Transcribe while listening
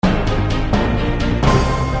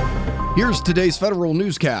Here's today's Federal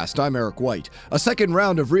Newscast. I'm Eric White. A second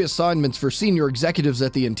round of reassignments for senior executives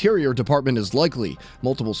at the Interior Department is likely.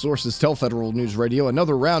 Multiple sources tell Federal News Radio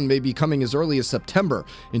another round may be coming as early as September.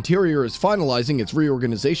 Interior is finalizing its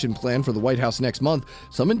reorganization plan for the White House next month.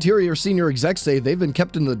 Some Interior senior execs say they've been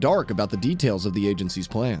kept in the dark about the details of the agency's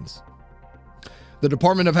plans. The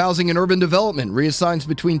Department of Housing and Urban Development reassigns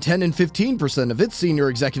between 10 and 15% of its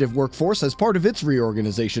senior executive workforce as part of its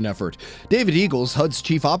reorganization effort. David Eagles, HUD's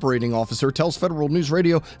chief operating officer, tells Federal News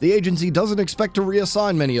Radio the agency doesn't expect to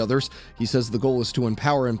reassign many others. He says the goal is to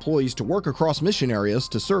empower employees to work across mission areas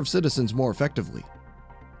to serve citizens more effectively.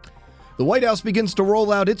 The White House begins to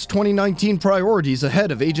roll out its 2019 priorities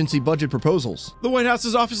ahead of agency budget proposals. The White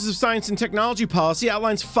House's Office of Science and Technology Policy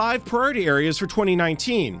outlines 5 priority areas for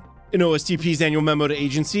 2019. In OSTP's annual memo to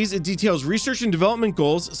agencies, it details research and development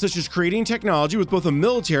goals such as creating technology with both a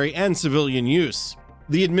military and civilian use.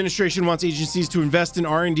 The administration wants agencies to invest in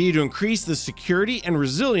R&D to increase the security and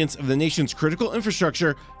resilience of the nation's critical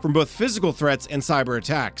infrastructure from both physical threats and cyber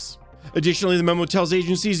attacks. Additionally, the memo tells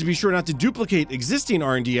agencies to be sure not to duplicate existing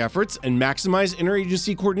R&D efforts and maximize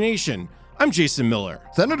interagency coordination. I'm Jason Miller.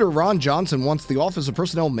 Senator Ron Johnson wants the Office of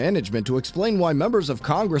Personnel Management to explain why members of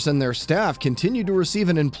Congress and their staff continue to receive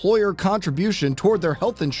an employer contribution toward their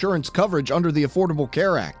health insurance coverage under the Affordable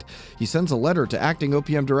Care Act. He sends a letter to Acting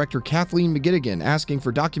OPM Director Kathleen McGettigan asking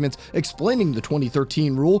for documents explaining the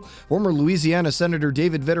 2013 rule. Former Louisiana Senator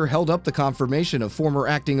David Vitter held up the confirmation of former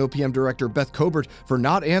Acting OPM Director Beth Cobert for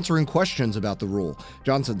not answering questions about the rule.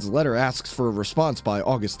 Johnson's letter asks for a response by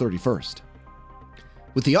August 31st.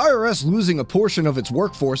 With the IRS losing a portion of its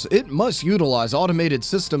workforce, it must utilize automated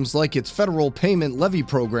systems like its Federal Payment Levy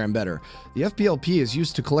program better. The FPLP is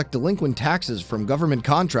used to collect delinquent taxes from government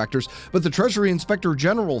contractors, but the Treasury Inspector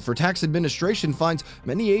General for Tax Administration finds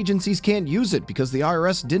many agencies can't use it because the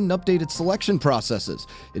IRS didn't update its selection processes.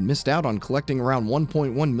 It missed out on collecting around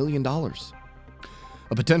 $1.1 million.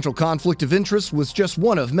 A potential conflict of interest was just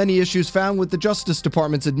one of many issues found with the Justice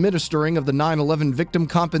Department's administering of the 9/11 Victim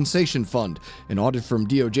Compensation Fund. An audit from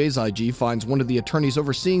DOJ's IG finds one of the attorneys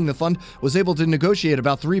overseeing the fund was able to negotiate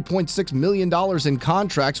about $3.6 million in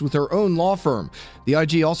contracts with her own law firm. The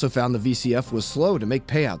IG also found the VCF was slow to make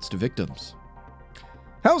payouts to victims.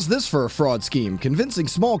 How's this for a fraud scheme? Convincing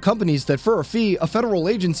small companies that for a fee, a federal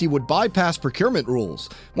agency would bypass procurement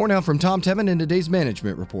rules. More now from Tom Temin in today's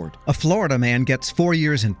management report. A Florida man gets 4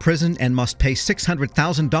 years in prison and must pay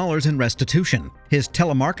 $600,000 in restitution. His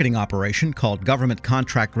telemarketing operation, called Government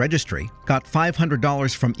Contract Registry, got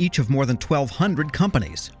 $500 from each of more than 1,200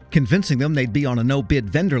 companies, convincing them they'd be on a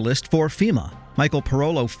no-bid vendor list for FEMA. Michael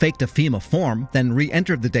Parolo faked a FEMA form, then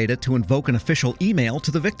re-entered the data to invoke an official email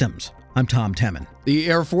to the victims. I'm Tom Temin. The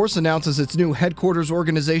Air Force announces its new headquarters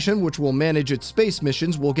organization, which will manage its space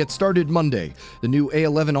missions, will get started Monday. The new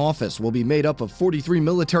A-11 office will be made up of 43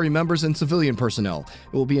 military members and civilian personnel.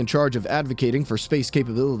 It will be in charge of advocating for space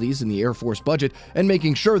capabilities in the Air Force budget and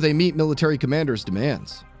making sure they meet military commanders'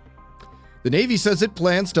 demands. The Navy says it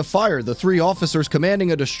plans to fire the 3 officers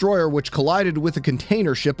commanding a destroyer which collided with a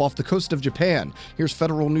container ship off the coast of Japan. Here's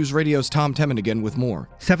Federal News Radio's Tom Temin again with more.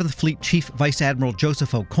 7th Fleet Chief Vice Admiral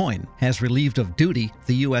Joseph Aucoin has relieved of duty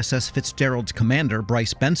the USS Fitzgerald's commander,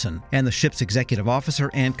 Bryce Benson, and the ship's executive officer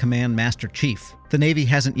and command master chief. The Navy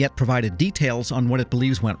hasn't yet provided details on what it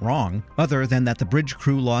believes went wrong, other than that the bridge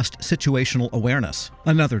crew lost situational awareness.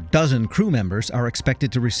 Another dozen crew members are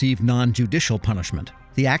expected to receive non-judicial punishment.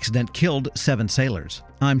 The accident killed 7 sailors.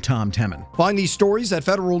 I'm Tom Temin. Find these stories at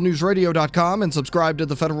federalnewsradio.com and subscribe to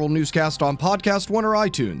the Federal Newscast on Podcast One or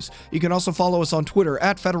iTunes. You can also follow us on Twitter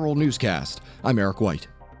at Federal Newscast. I'm Eric White.